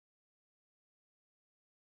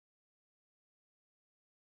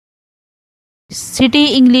City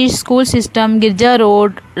English school system, गिरजा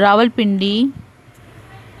road, Rawalpindi.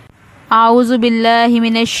 आऊज़ु बिल्लाहि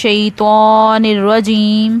मिनश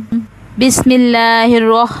शैतानिर्रजीम,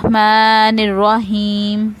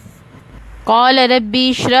 बिस्मिल्लाहिर्रहमानिर्रहीम। क़ाल रब्बी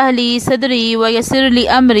इश्रह ली सदरी व यस्सिर ली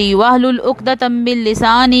अमरी वहलुल उक़दतम मिन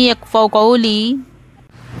लिसानी यफ़क़हू क़ौली।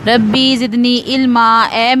 रब्बी ज़िदनी इल्मा,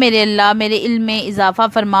 ए मेरे अल्लाह मेरे इल्म में इजाफ़ा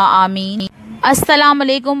फरमा, आमीन। अस्सलामु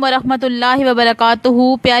अलैकुम वरहमतुल्लाहि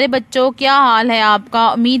वबरकातुहू। प्यारे बच्चों, क्या हाल है आपका?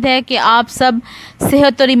 उम्मीद है कि आप सब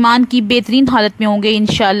सेहत और ईमान की बेहतरीन हालत में होंगे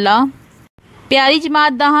इंशाअल्लाह। प्यारी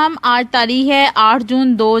जमात दहम, आज तारीख़ है 8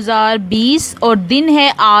 जून 2020 और दिन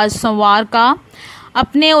है आज सोमवार का।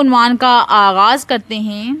 अपने उन्वान का आगाज़ करते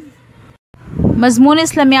हैं। मज़मून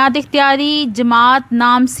इस्लामियात इख्तियारी जमात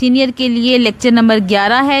नाम सीनियर के लिए लेक्चर नंबर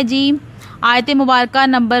 11 है जी। आयत मुबारक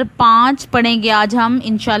नंबर 5 पढ़ेंगे आज हम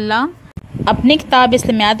इंशाअल्लाह। अपनी किताब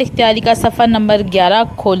इस्लामियात इख्तियारी का सफ़र नंबर 11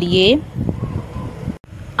 खोलिए।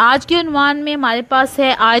 आज के उन्वान में हमारे पास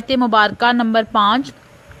है आयत मुबारक नंबर 5,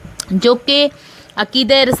 जो कि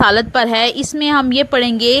अकीदे रसालत पर है। इसमें हम ये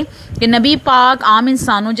पढ़ेंगे कि नबी पाक आम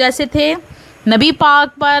इंसानों जैसे थे। नबी पाक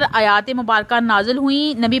पर आयात मुबारक नाज़िल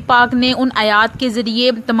हुई। नबी पाक ने उन आयात के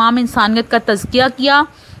ज़रिए तमाम इंसानियत का तज़किया किया,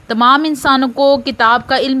 तमाम इंसानों को किताब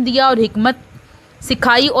का इल्म दिया और हिकमत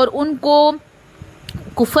सिखाई और उनको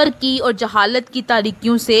कुफर की और जहालत की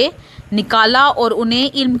तारीकियों से निकाला और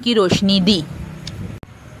उन्हें इल्म की रोशनी दी।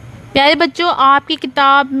 प्यारे बच्चों, आपकी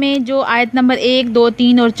किताब में जो आयत नंबर 1, 2,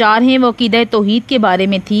 3 और 4 हैं वो अकीदा तौहीद के बारे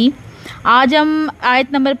में थी। आज हम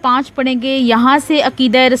आयत नंबर 5 पढ़ेंगे। यहाँ से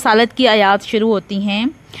अकीदा रसालत की आयात शुरू होती हैं,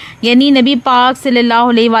 यानी नबी पाक सल्लल्लाहु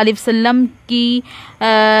अलैहि वसल्लम की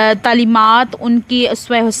तालीमात, उनकी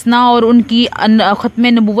उसवा हुस्ना और उनकी ख़त्म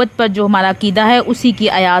नबूवत पर जो हमारा अकीदा है उसी की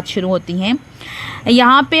आयात शुरू होती हैं।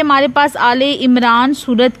 यहाँ पे हमारे पास आले इमरान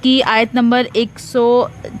सूरत की आयत नंबर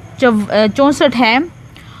 164 है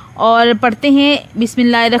और पढ़ते हैं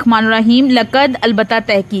बिस्मिल्लाहिर्रहमानिर्रहीम। लक़द, अलबत्ता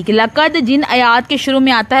तहकीक। लक़द जिन आयात के शुरू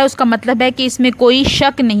में आता है उसका मतलब है कि इसमें कोई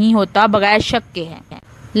शक नहीं होता, बगैर शक के है।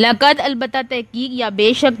 लक़द, अलबत्ता तहकीक या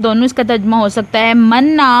बेशक, दोनों इसका तर्जुमा हो सकता है।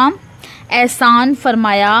 मन्ना, एहसान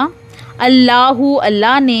फरमाया। अल्लाहु,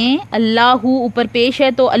 अल्लाह ने। अल्लाहु ऊपर पेश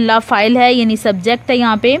है तो अल्लाह फ़ाइल है, यानी सब्जेक्ट है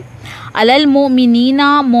यहाँ पे। अलल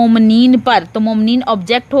मोमिनीना, मोमिनीन पर, तो मोमिनीन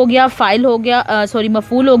ऑब्जेक्ट हो गया, फ़ाइल हो गया,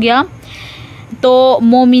 मफ़ूल हो गया। तो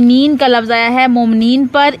मोमिनीन का लफ्ज़ आया है मोमिनीन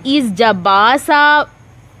पर। इस जबासा,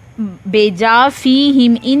 बेजा, फ़ी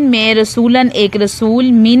हिम, इन में, रसूलन एक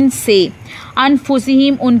रसूल, मिन से,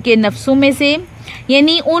 अनफुसिहिम उनके नफ्सों में से,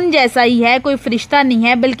 यानी उन जैसा ही है, कोई फ़रिश्ता नहीं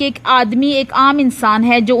है बल्कि एक आदमी, एक आम इंसान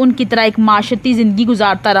है जो उनकी तरह एक माशरती ज़िंदगी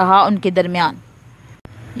गुजारता रहा उनके दरमियान।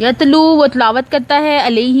 यतलू, वो तलावत करता है,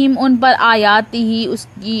 अलैहिम उन पर, आयात ही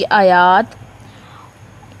उसकी आयात,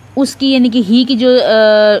 उसकी यानी कि ही की जो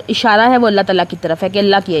इशारा है वो अल्लाह ताला की तरफ है कि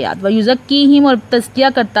अल्लाह की आयात। वयुज़क्कीहिम और तज़किया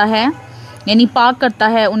करता है यानी पाक करता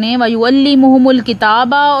है उन्हें। वयुअल्लिमुहुमुल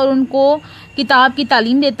किताबा और उनको किताब की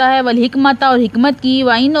तालीम देता है। वल हिकमत और हिकमत की।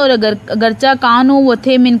 वाइन और अगरचा कानू वो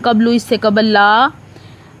थे मिन कबलु इससे कबल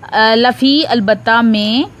लफ़ी अलबत्ता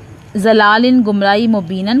में, ज़लालिन गुमराही,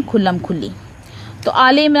 मुबीनन खुल्लम खुली। तो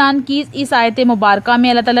आले इमरान की इस आयत मुबारक में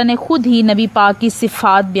अल्लाह ताला ने ख़ुद ही नबी पाक की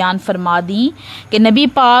सिफ़ात बयान फरमा दी कि नबी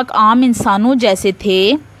पाक आम इंसानों जैसे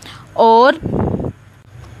थे और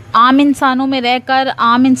आम इंसानों में रहकर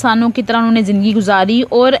आम इंसानों की तरह उन्होंने ज़िंदगी गुजारी।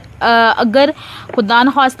 और अगर खुदा न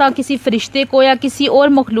ख्वास्ता किसी फ़रिश्ते को या किसी और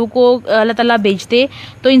मखलूक को अल्लाह ताला भेजते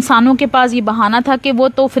तो इंसानों के पास ये बहाना था कि वो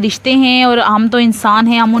तो फ़रिश्ते हैं और हम तो इंसान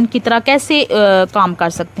हैं, हम उनकी तरह कैसे काम कर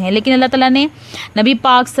सकते हैं। लेकिन अल्लाह ताला ने नबी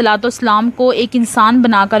पाक सल्लल्लाहु अलैहि वसल्लम को एक इंसान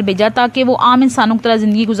बनाकर भेजा ताकि वो आम इंसानों की तरह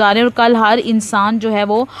ज़िंदगी गुजारे और कल हर इंसान जो है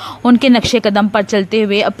वो उनके नक्शे कदम पर चलते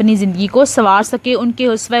हुए अपनी ज़िंदगी को संवार सके, उनके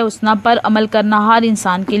उसवा हुस्ना पर अमल करना हर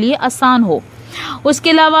इंसान के लिए आसान हो। उसके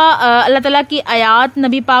अलावा अल्लाह ताला की आयात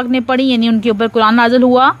नबी पाक ने पढ़ी, यानी उनके ऊपर कुरान नाज़िल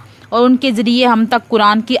हुआ और उनके ज़रिए हम तक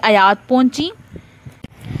कुरान की आयात पहुँची,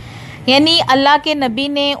 यानी अल्लाह के नबी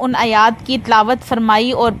ने उन आयात की तिलावत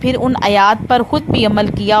फरमाई और फिर उन आयात पर ख़ुद भी अमल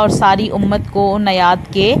किया और सारी उम्मत को उन आयात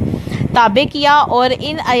के ताबे किया। और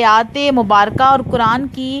इन आयात मुबारक और कुरान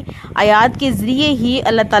की आयात के ज़रिए ही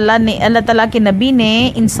अल्लाह ताला के नबी ने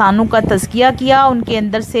इंसानों का तज़किया किया, उनके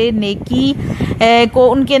अंदर से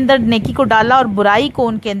उनके अंदर नेकी को डाला और बुराई को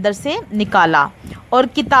उनके अंदर से निकाला और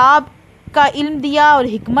किताब का इल्म दिया और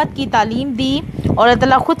हिकमत की तालीम दी। और अल्लाह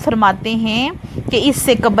ताला ख़ुद फरमाते हैं कि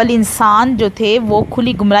इससे कबल इंसान जो थे वो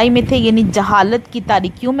खुली गुमराही में थे, यानी जहालत की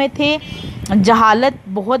तारीकियों में थे। जहालत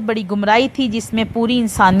बहुत बड़ी गुमराही थी जिसमें पूरी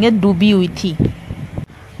इंसानियत डूबी हुई थी।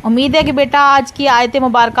 उम्मीद है कि बेटा आज की आयत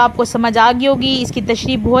मुबारक आपको समझ आ गई होगी। इसकी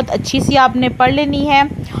तशरीह बहुत अच्छी सी आपने पढ़ लेनी है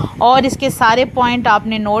और इसके सारे पॉइंट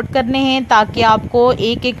आपने नोट करने हैं ताकि आपको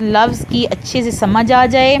एक एक लफ्ज़ की अच्छे से समझ आ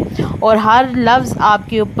जाए और हर लफ्ज़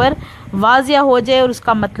आपके ऊपर वाज़िया हो जाए और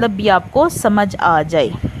उसका मतलब भी आपको समझ आ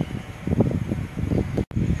जाए।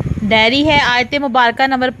 डायरी है, आयत मुबारका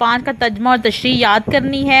नंबर 5 का तर्जुमा और तशरीह याद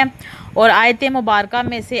करनी है और आयत मुबारका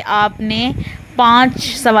में से आपने 5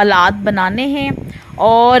 सवालात बनाने हैं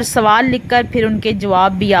और सवाल लिखकर फिर उनके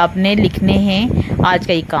जवाब भी आपने लिखने हैं। आज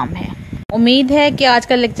का ये काम है। उम्मीद है कि आज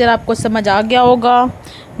का लेक्चर आपको समझ आ गया होगा।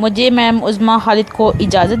 मुझे मैम उज़्मा खालिद को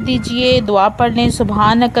इजाज़त दीजिए। दुआ पढ़ लें।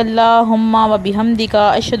 सुब्हानकल्लाहुम्मा व बिहम्दिका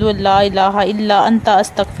अशहदु अल्ला इलाहा इल्ला अंता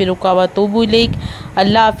अस्तगफिरुका व अतूबु इलैक।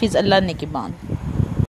 अल्लाह हाफ़िज़। अल्लाह ने के बाद।